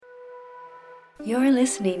You're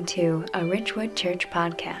listening to a Richwood Church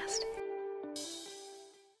podcast.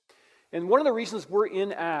 And one of the reasons we're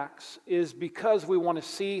in Acts is because we want to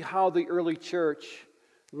see how the early church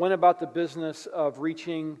went about the business of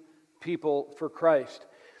reaching people for Christ.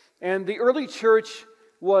 And the early church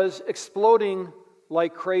was exploding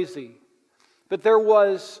like crazy. But there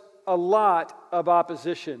was a lot of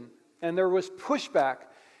opposition, and there was pushback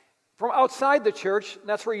from outside the church.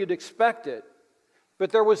 That's where you'd expect it.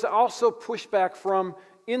 But there was also pushback from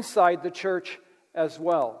inside the church as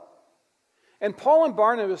well. And Paul and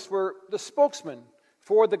Barnabas were the spokesmen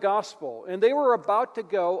for the gospel, and they were about to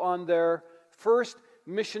go on their first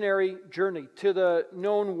missionary journey to the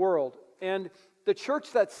known world. And the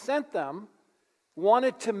church that sent them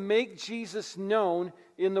wanted to make Jesus known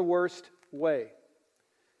in the worst way.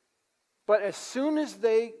 But as soon as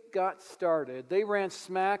they got started, they ran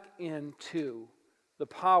smack into the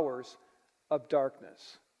powers of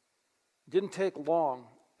darkness. It didn't take long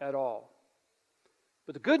at all.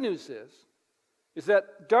 But the good news is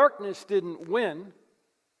that darkness didn't win,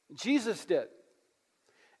 Jesus did.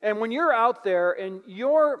 And when you're out there and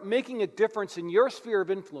you're making a difference in your sphere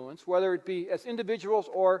of influence, whether it be as individuals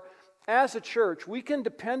or as a church, we can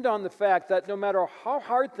depend on the fact that no matter how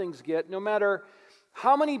hard things get, no matter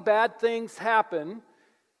how many bad things happen,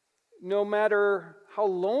 no matter how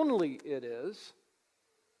lonely it is,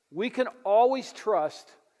 we can always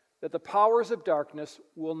trust that the powers of darkness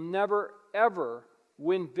will never, ever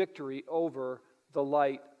win victory over the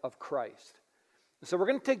light of Christ. So we're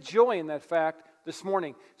going to take joy in that fact this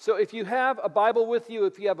morning. So if you have a Bible with you,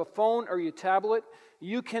 if you have a phone or your tablet,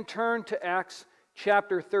 you can turn to Acts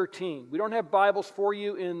chapter 13. We don't have Bibles for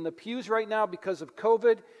you in the pews right now because of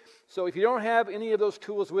COVID. So if you don't have any of those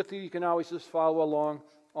tools with you, you can always just follow along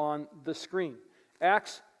on the screen.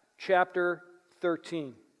 Acts chapter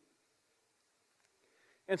 13.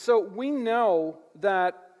 And so we know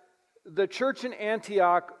that the church in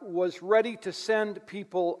Antioch was ready to send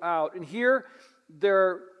people out. And here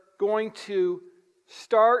they're going to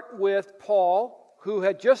start with Paul, who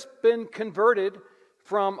had just been converted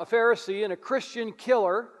from a Pharisee and a Christian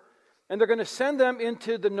killer, and they're going to send them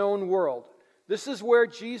into the known world. This is where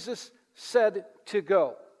Jesus said to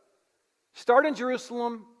go. Start in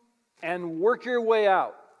Jerusalem and work your way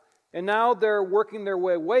out. And now they're working their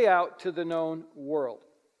way out to the known world.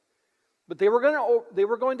 But they were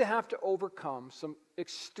going to have to overcome some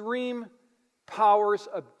extreme powers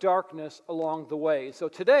of darkness along the way. So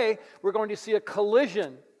today, we're going to see a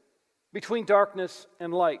collision between darkness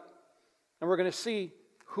and light. And we're going to see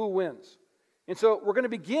who wins. And so we're going to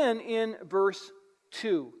begin in verse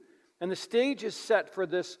 2. And the stage is set for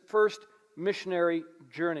this first missionary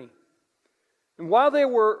journey. And while they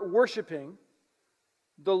were worshiping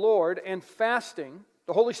the Lord and fasting,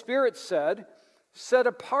 the Holy Spirit said, "Set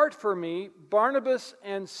apart for me Barnabas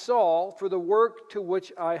and Saul for the work to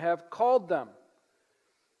which I have called them."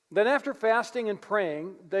 Then after fasting and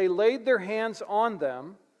praying, they laid their hands on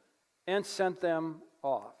them and sent them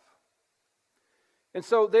off. And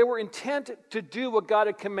so they were intent to do what God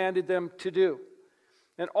had commanded them to do.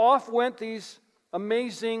 And off went these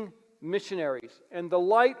amazing missionaries, and the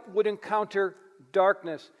light would encounter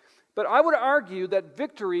darkness. But I would argue that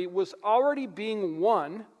victory was already being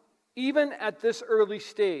won even at this early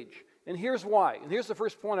stage. And here's why. And here's the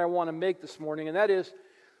first point I want to make this morning, and that is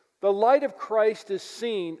the light of Christ is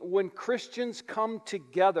seen when Christians come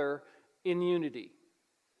together in unity.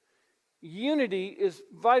 Unity is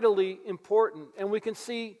vitally important, and we can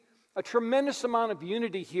see a tremendous amount of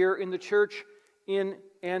unity here in the church in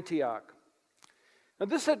Antioch. Now,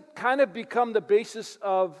 this had kind of become the basis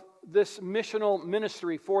of this missional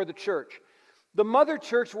ministry for the church. The mother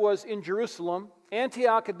church was in Jerusalem.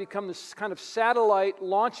 Antioch had become this kind of satellite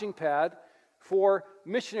launching pad for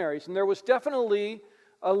missionaries, and there was definitely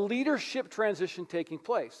a leadership transition taking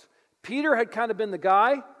place. Peter had kind of been the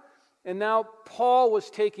guy, and now Paul was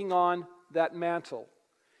taking on that mantle.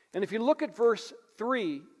 And if you look at verse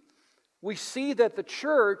 3, we see that the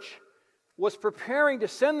church was preparing to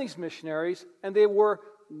send these missionaries, and they were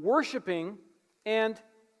worshiping and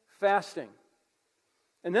fasting.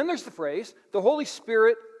 And then there's the phrase, "the Holy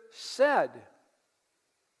Spirit said,"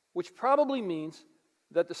 which probably means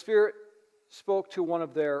that the Spirit spoke to one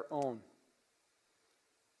of their own.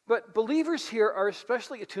 But believers here are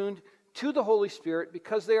especially attuned to the Holy Spirit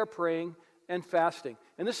because they are praying and fasting.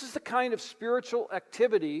 And this is the kind of spiritual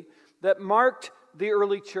activity that marked the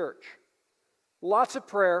early church. Lots of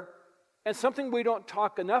prayer, and something we don't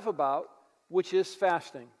talk enough about, which is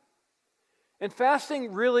fasting. And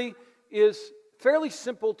fasting really is fairly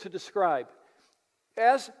simple to describe.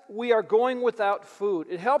 As we are going without food,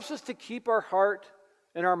 it helps us to keep our heart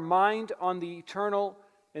and our mind on the eternal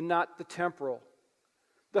and not the temporal.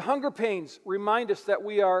 The hunger pains remind us that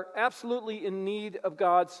we are absolutely in need of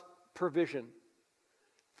God's provision.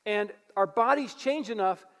 And our bodies change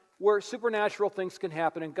enough where supernatural things can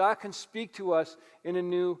happen, and God can speak to us in a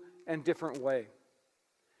new and different way.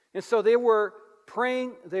 And so they were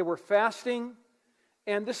praying, they were fasting,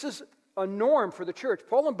 and this is a norm for the church.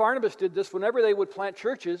 Paul and Barnabas did this whenever they would plant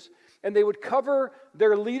churches, and they would cover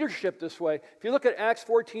their leadership this way. If you look at Acts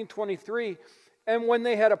 14:23, and when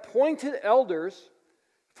they had appointed elders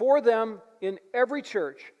for them in every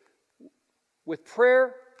church, with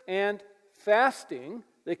prayer and fasting,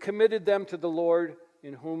 they committed them to the Lord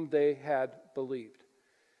in whom they had believed.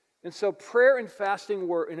 And so prayer and fasting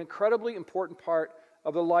were an incredibly important part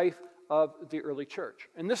of the life of the early church.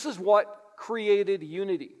 And this is what created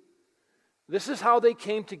unity. This is how they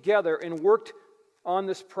came together and worked on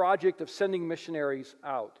this project of sending missionaries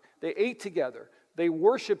out. They ate together, they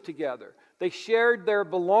worshiped together, they shared their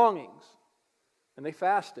belongings, and they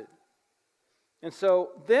fasted. And so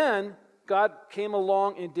then God came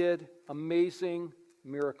along and did amazing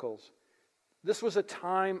miracles. This was a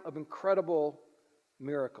time of incredible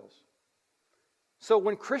miracles. So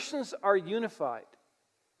when Christians are unified,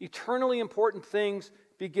 eternally important things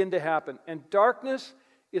begin to happen, and darkness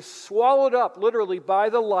is swallowed up literally by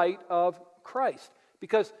the light of Christ,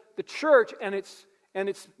 because the church and its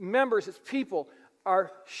members, its people,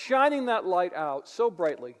 are shining that light out so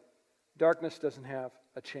brightly, darkness doesn't have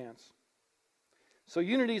a chance. So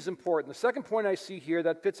unity is important. The second point I see here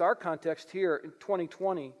that fits our context here in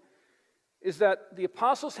 2020 is that the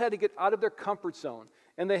apostles had to get out of their comfort zone,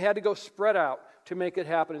 and they had to go spread out to make it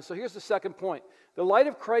happen. And so here's the second point. The light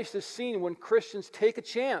of Christ is seen when Christians take a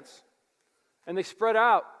chance, and they spread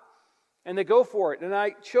out, and they go for it. And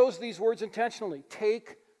I chose these words intentionally.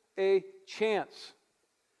 Take a chance.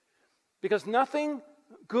 Because nothing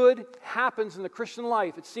good happens in the Christian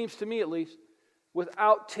life, it seems to me at least,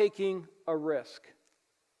 without taking a risk.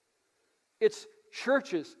 It's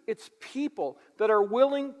churches, it's people that are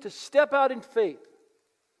willing to step out in faith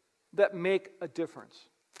that make a difference.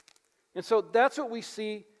 And so that's what we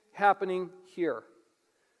see happening here.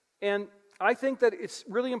 And I think that it's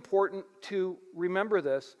really important to remember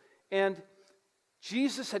this. And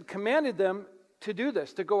Jesus had commanded them to do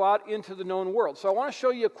this, to go out into the known world. So I want to show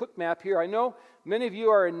you a quick map here. I know many of you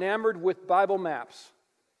are enamored with Bible maps.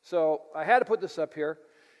 So I had to put this up here.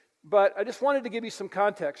 But I just wanted to give you some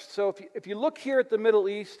context. So if you look here at the Middle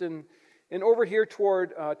East and over here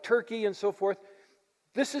toward Turkey and so forth,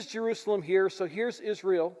 this is Jerusalem here. So here's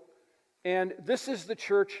Israel. And this is the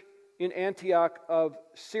church in Antioch of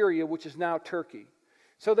Syria, which is now Turkey.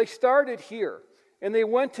 So they started here, and they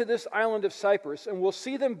went to this island of Cyprus, and we'll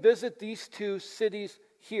see them visit these two cities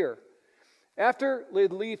here. After they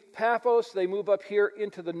leave Paphos, they move up here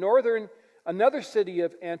into the northern, another city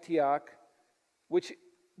of Antioch, which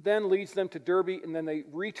then leads them to Derbe, and then they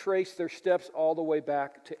retrace their steps all the way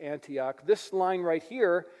back to Antioch. This line right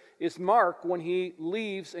here is Mark when he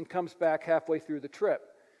leaves and comes back halfway through the trip.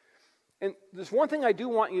 And there's one thing I do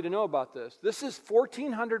want you to know about this. This is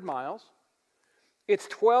 1,400 miles. It's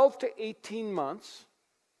 12 to 18 months.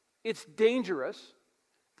 It's dangerous,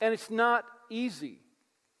 and it's not easy.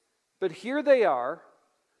 But here they are,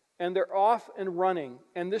 and they're off and running,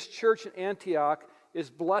 and this church in Antioch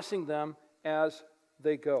is blessing them as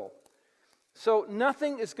they go. So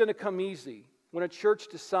nothing is going to come easy when a church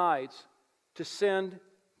decides to send,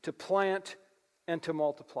 to plant, and to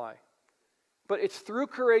multiply. But it's through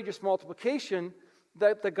courageous multiplication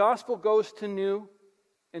that the gospel goes to new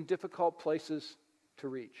and difficult places to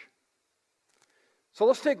reach. So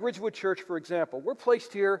let's take Ridgewood Church, for example. We're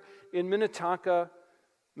placed here in Minnetonka,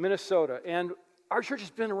 Minnesota, and our church has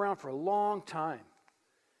been around for a long time.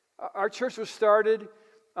 Our church was started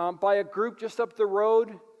by a group just up the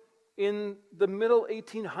road in the middle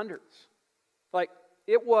 1800s.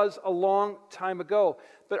 It was a long time ago.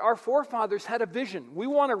 But our forefathers had a vision. We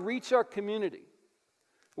want to reach our community.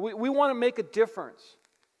 We want to make a difference.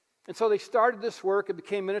 And so they started this work. It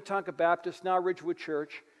became Minnetonka Baptist, now Ridgewood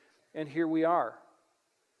Church, and here we are.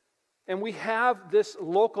 And we have this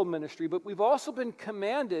local ministry, but we've also been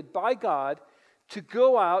commanded by God to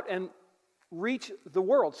go out and reach the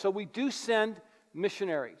world. So we do send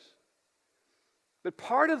missionaries. But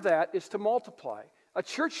part of that is to multiply. A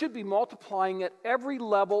church should be multiplying at every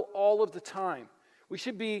level all of the time. We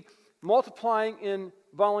should be multiplying in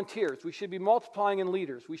volunteers. We should be multiplying in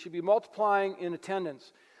leaders. We should be multiplying in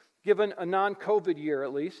attendance, given a non-COVID year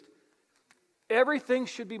at least. Everything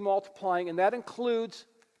should be multiplying, and that includes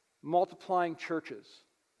multiplying churches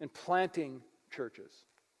and planting churches.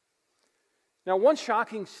 Now, one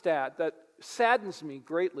shocking stat that saddens me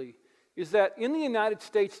greatly is that in the United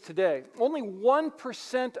States today, only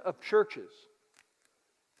 1% of churches,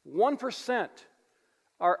 1%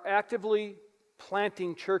 are actively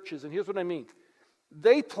planting churches. And here's what I mean.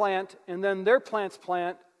 They plant, and then their plants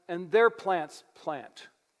plant, and their plants plant.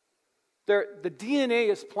 The DNA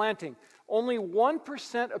is planting. Only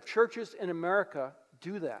 1% of churches in America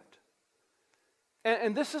do that.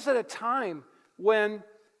 And this is at a time when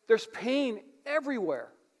there's pain everywhere.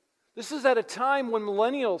 This is at a time when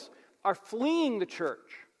millennials are fleeing the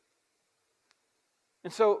church.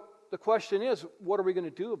 And so the question is, what are we going to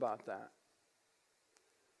do about that?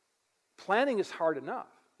 Planning is hard enough.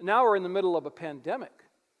 Now we're in the middle of a pandemic.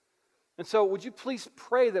 And so would you please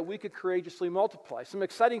pray that we could courageously multiply? Some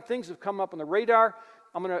exciting things have come up on the radar.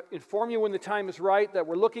 I'm going to inform you when the time is right, that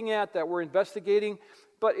we're looking at, that we're investigating.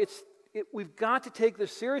 But we've got to take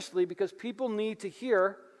this seriously because people need to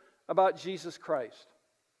hear about Jesus Christ.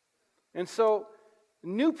 And so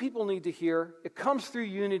new people need to hear. It comes through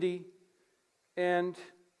unity. And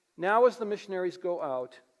now as the missionaries go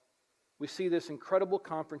out, we see this incredible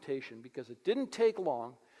confrontation because it didn't take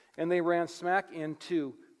long and they ran smack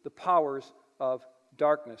into the powers of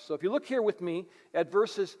darkness. So if you look here with me at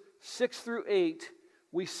verses 6 through 8,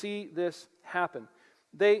 we see this happen.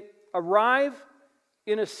 They arrive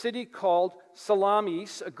in a city called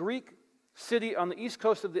Salamis, a Greek city on the east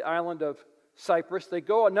coast of the island of Cyprus. They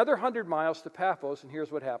go another 100 miles to Paphos, and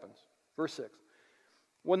here's what happens. Verse 6.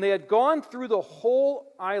 When they had gone through the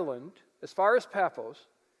whole island, as far as Paphos,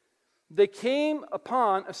 they came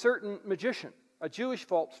upon a certain magician, a Jewish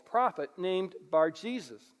false prophet named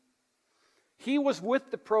Bar-Jesus. He was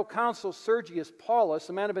with the proconsul Sergius Paulus,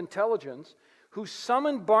 a man of intelligence, who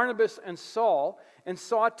summoned Barnabas and Saul and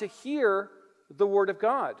sought to hear the word of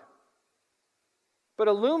God. But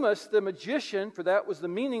Elymas, the magician, for that was the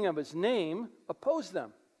meaning of his name, opposed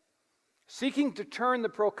them, seeking to turn the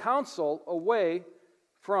proconsul away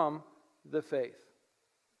from the faith.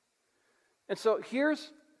 And so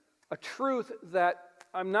here's a truth that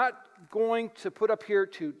I'm not going to put up here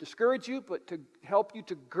to discourage you, but to help you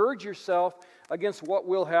to gird yourself against what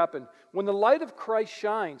will happen. When the light of Christ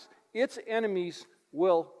shines, its enemies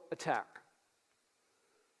will attack.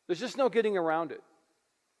 There's just no getting around it.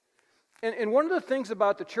 And one of the things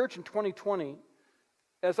about the church in 2020,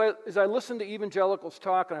 as I listen to evangelicals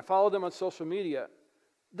talk and I follow them on social media,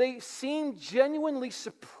 they seem genuinely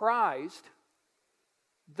surprised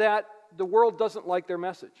that the world doesn't like their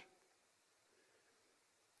message.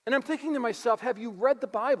 And I'm thinking to myself, have you read the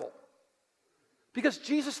Bible? Because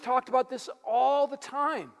Jesus talked about this all the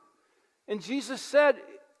time. And Jesus said,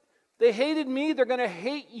 they hated me, they're going to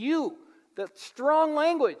hate you. That strong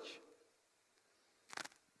language.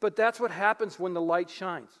 But that's what happens when the light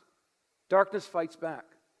shines. Darkness fights back.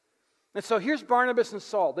 And so here's Barnabas and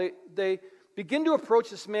Saul. They begin to approach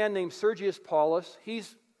this man named Sergius Paulus.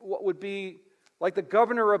 He's what would be like the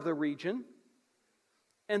governor of the region.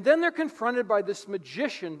 And then they're confronted by this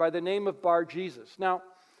magician by the name of Bar-Jesus. Now,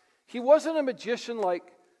 he wasn't a magician like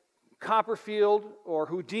Copperfield or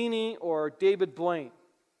Houdini or David Blaine.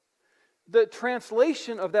 The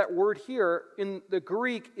translation of that word here in the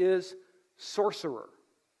Greek is sorcerer.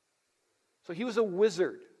 So he was a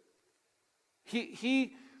wizard.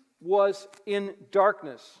 He was in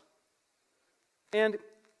darkness. And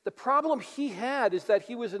the problem he had is that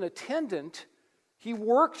he was an attendant. He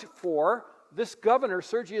worked for this governor,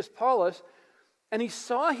 Sergius Paulus, and he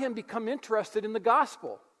saw him become interested in the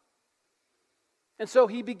gospel. And so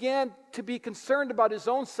he began to be concerned about his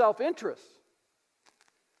own self-interest.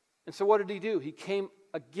 And so what did he do? He came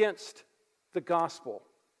against the gospel.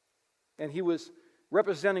 And he was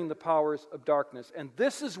representing the powers of darkness. And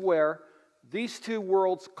this is where these two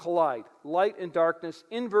worlds collide, light and darkness.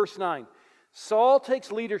 In verse 9, Saul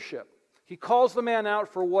takes leadership. He calls the man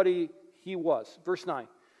out for what he was. Verse 9.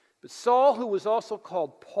 But Saul, who was also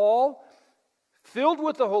called Paul, filled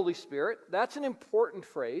with the Holy Spirit, that's an important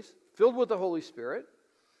phrase, filled with the Holy Spirit,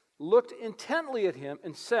 looked intently at him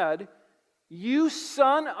and said, "You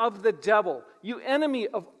son of the devil, you enemy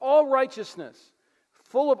of all righteousness,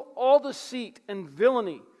 full of all deceit and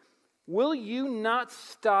villainy, will you not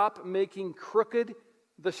stop making crooked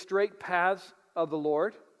the straight paths of the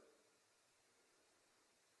Lord?"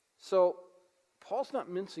 So, Paul's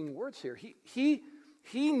not mincing words here.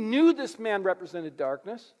 He knew this man represented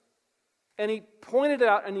darkness, and he pointed it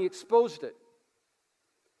out and he exposed it.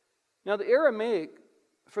 Now, the Aramaic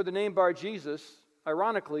for the name Bar-Jesus,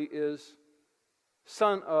 ironically, is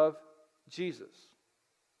son of Jesus.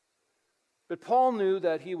 But Paul knew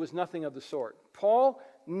that he was nothing of the sort. Paul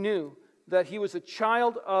knew that he was a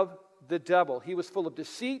child of the devil. He was full of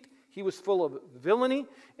deceit. He was full of villainy,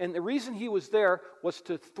 and the reason he was there was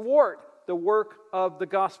to thwart the work of the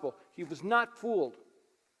gospel. He was not fooled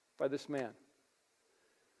by this man.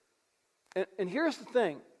 And here's the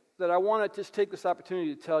thing that I want to just take this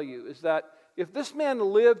opportunity to tell you, is that if this man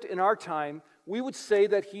lived in our time, we would say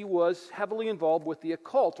that he was heavily involved with the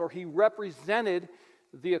occult, or he represented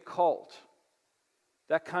the occult,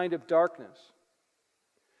 that kind of darkness.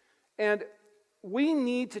 And we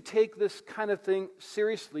need to take this kind of thing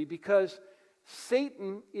seriously because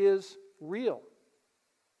Satan is real.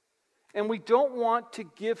 And we don't want to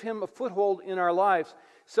give him a foothold in our lives.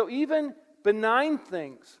 So even benign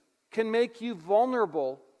things can make you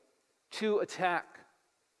vulnerable to attack.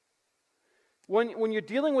 When you're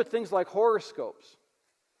dealing with things like horoscopes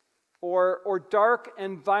or dark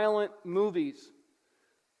and violent movies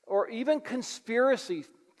or even conspiracy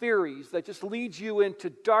theories that just lead you into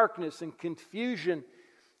darkness and confusion,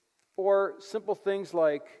 or simple things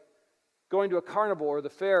like going to a carnival or the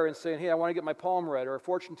fair and saying, hey, I want to get my palm read, or a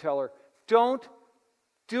fortune teller, don't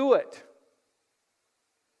do it.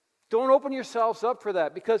 Don't open yourselves up for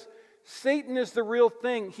that, because Satan is the real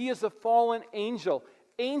thing. He is a fallen angel.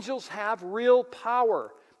 Angels have real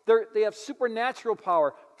power. They have supernatural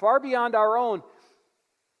power, far beyond our own.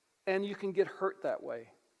 And you can get hurt that way,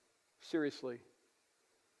 seriously.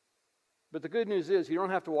 But the good news is you don't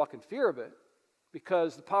have to walk in fear of it,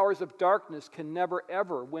 because the powers of darkness can never,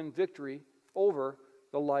 ever win victory over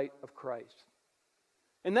the light of Christ.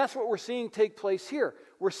 And that's what we're seeing take place here.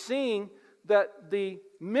 We're seeing that the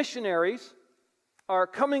missionaries are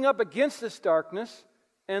coming up against this darkness,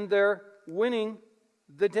 and they're winning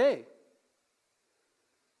the day.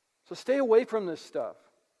 So stay away from this stuff.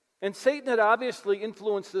 And Satan had obviously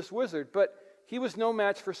influenced this wizard, but he was no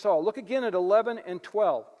match for Saul. Look again at 11 and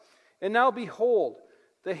 12. And now behold,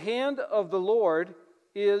 the hand of the Lord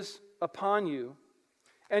is upon you,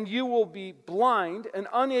 and you will be blind and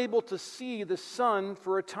unable to see the sun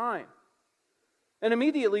for a time. And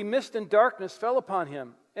immediately mist and darkness fell upon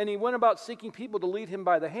him, and he went about seeking people to lead him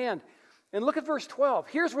by the hand. And look at verse 12.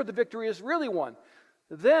 Here's where the victory is really won.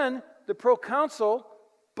 Then the proconsul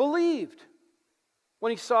believed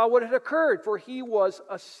when he saw what had occurred, for he was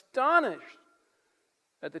astonished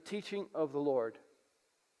at the teaching of the Lord.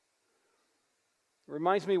 It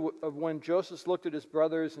reminds me of when Joseph looked at his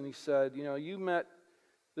brothers and he said, you meant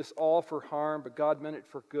this all for harm, but God meant it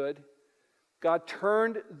for good. God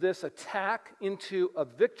turned this attack into a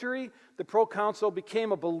victory. The proconsul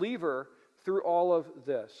became a believer through all of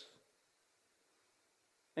this.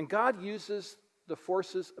 And God uses the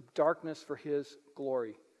forces of darkness for his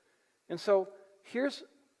glory. And so here's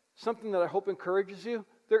something that I hope encourages you.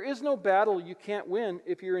 There is no battle you can't win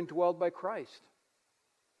if you're indwelled by Christ.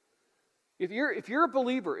 If you're a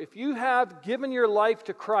believer, if you have given your life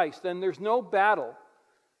to Christ, then there's no battle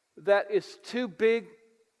that is too big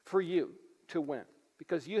for you to win,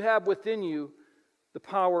 because you have within you the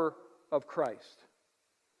power of Christ.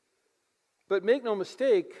 But make no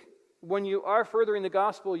mistake, when you are furthering the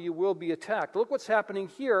gospel, you will be attacked. Look what's happening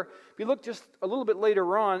here. If you look just a little bit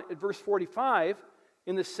later on at verse 45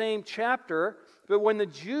 in the same chapter, but when the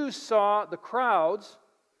Jews saw the crowds,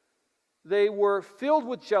 they were filled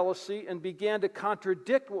with jealousy and began to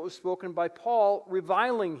contradict what was spoken by Paul,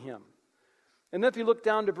 reviling him. And then if you look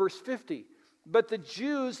down to verse 50, but the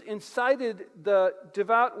Jews incited the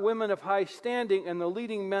devout women of high standing and the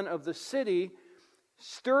leading men of the city,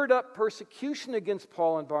 stirred up persecution against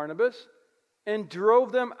Paul and Barnabas, and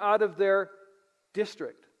drove them out of their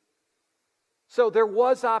district. So there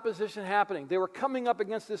was opposition happening. They were coming up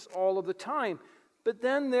against this all of the time. But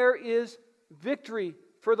then there is victory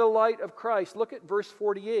for the light of Christ. Look at verse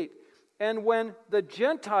 48. And when the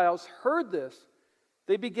Gentiles heard this,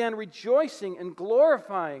 they began rejoicing and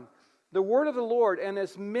glorifying the word of the Lord, and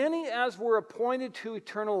as many as were appointed to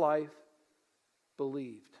eternal life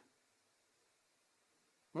believed.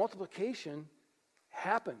 Multiplication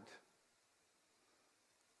happened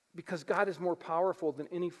because God is more powerful than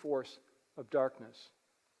any force of darkness.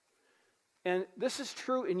 And this is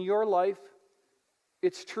true in your life.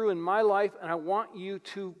 It's true in my life, and I want you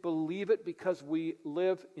to believe it because we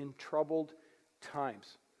live in troubled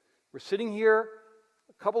times. We're sitting here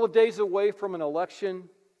a couple of days away from an election.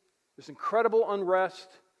 There's incredible unrest,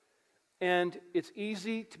 and it's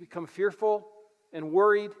easy to become fearful and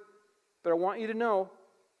worried, but I want you to know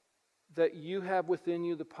that you have within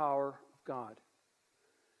you the power of God.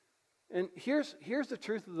 And here's the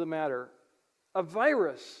truth of the matter. A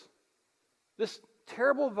virus, this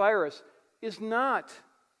terrible virus, is not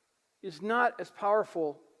as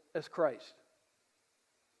powerful as Christ.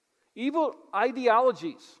 Evil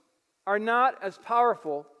ideologies are not as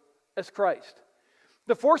powerful as Christ.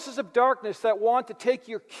 The forces of darkness that want to take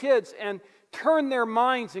your kids and turn their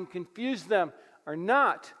minds and confuse them are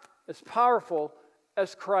not as powerful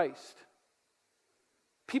as Christ.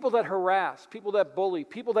 People that harass, people that bully,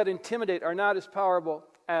 people that intimidate are not as powerful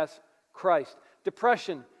as Christ.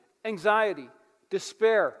 Depression, anxiety,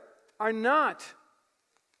 despair are not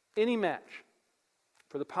any match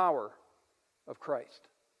for the power of Christ.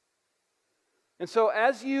 And so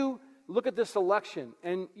as you look at this election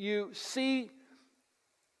and you see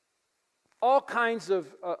all kinds of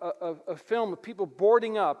film of people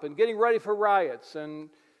boarding up and getting ready for riots, and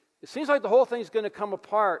it seems like the whole thing's going to come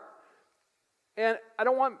apart. And I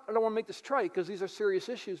don't want to make this trite because these are serious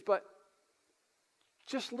issues, but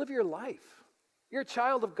just live your life. You're a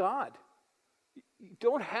child of God. You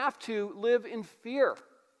don't have to live in fear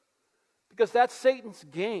because that's Satan's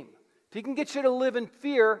game. If he can get you to live in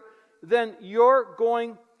fear, then you're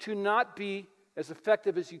going to not be as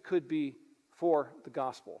effective as you could be for the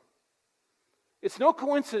gospel. It's no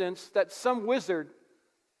coincidence that some wizard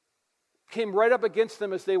came right up against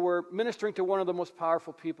them as they were ministering to one of the most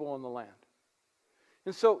powerful people in the land.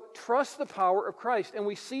 And so trust the power of Christ. And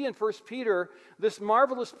we see in 1 Peter this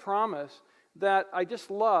marvelous promise that I just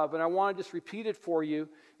love, and I want to just repeat it for you.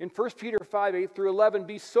 In 1 Peter 5, 8 through 11,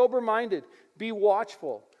 be sober-minded, be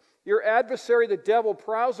watchful. Your adversary, the devil,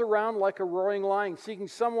 prowls around like a roaring lion, seeking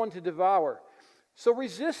someone to devour. So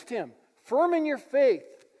resist him, firm in your faith,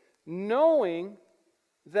 knowing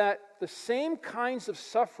that the same kinds of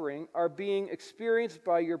suffering are being experienced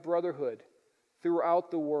by your brotherhood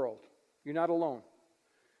throughout the world. You're not alone.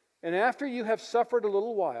 And after you have suffered a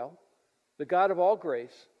little while, the God of all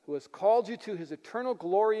grace, who has called you to his eternal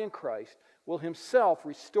glory in Christ, will himself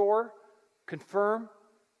restore, confirm,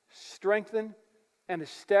 strengthen, and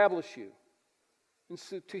establish you. And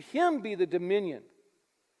so to him be the dominion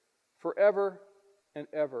forever and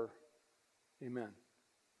ever. Amen.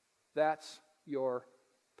 That's your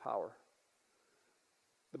power.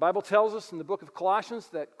 The Bible tells us in the book of Colossians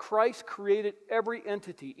that Christ created every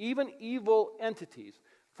entity, even evil entities,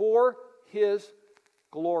 for his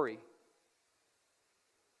glory.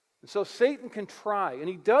 And so Satan can try, and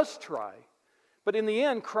he does try, but in the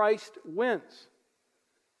end, Christ wins.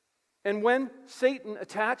 And when Satan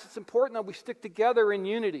attacks, it's important that we stick together in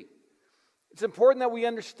unity. It's important that we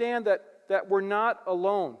understand that we're not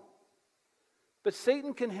alone. But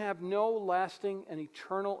Satan can have no lasting and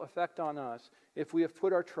eternal effect on us if we have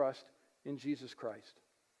put our trust in Jesus Christ.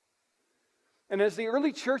 And as the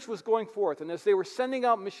early church was going forth, and as they were sending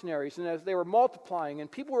out missionaries, and as they were multiplying,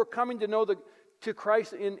 and people were coming to know to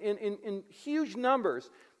Christ in huge numbers,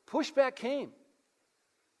 pushback came.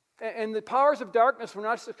 And the powers of darkness were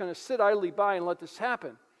not just going to sit idly by and let this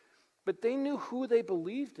happen, but they knew who they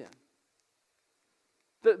believed in.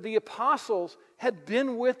 The apostles had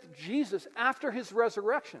been with Jesus after his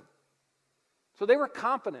resurrection. So they were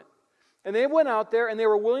confident. And they went out there and they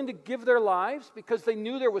were willing to give their lives because they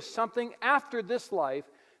knew there was something after this life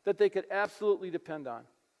that they could absolutely depend on.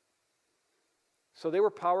 So they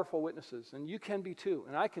were powerful witnesses. And you can be too.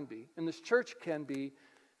 And I can be. And this church can be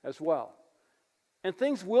as well. And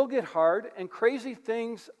things will get hard. And crazy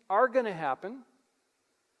things are going to happen.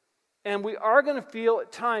 And we are going to feel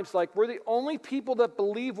at times like we're the only people that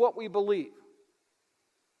believe what we believe.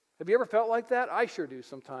 Have you ever felt like that? I sure do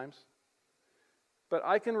sometimes. But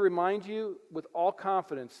I can remind you with all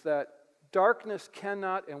confidence that darkness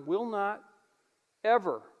cannot and will not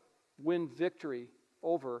ever win victory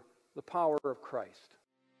over the power of Christ.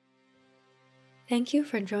 Thank you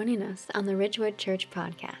for joining us on the Ridgewood Church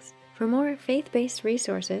Podcast. For more faith-based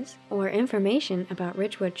resources or information about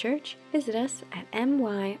Ridgewood Church, visit us at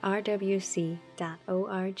myrwc.org.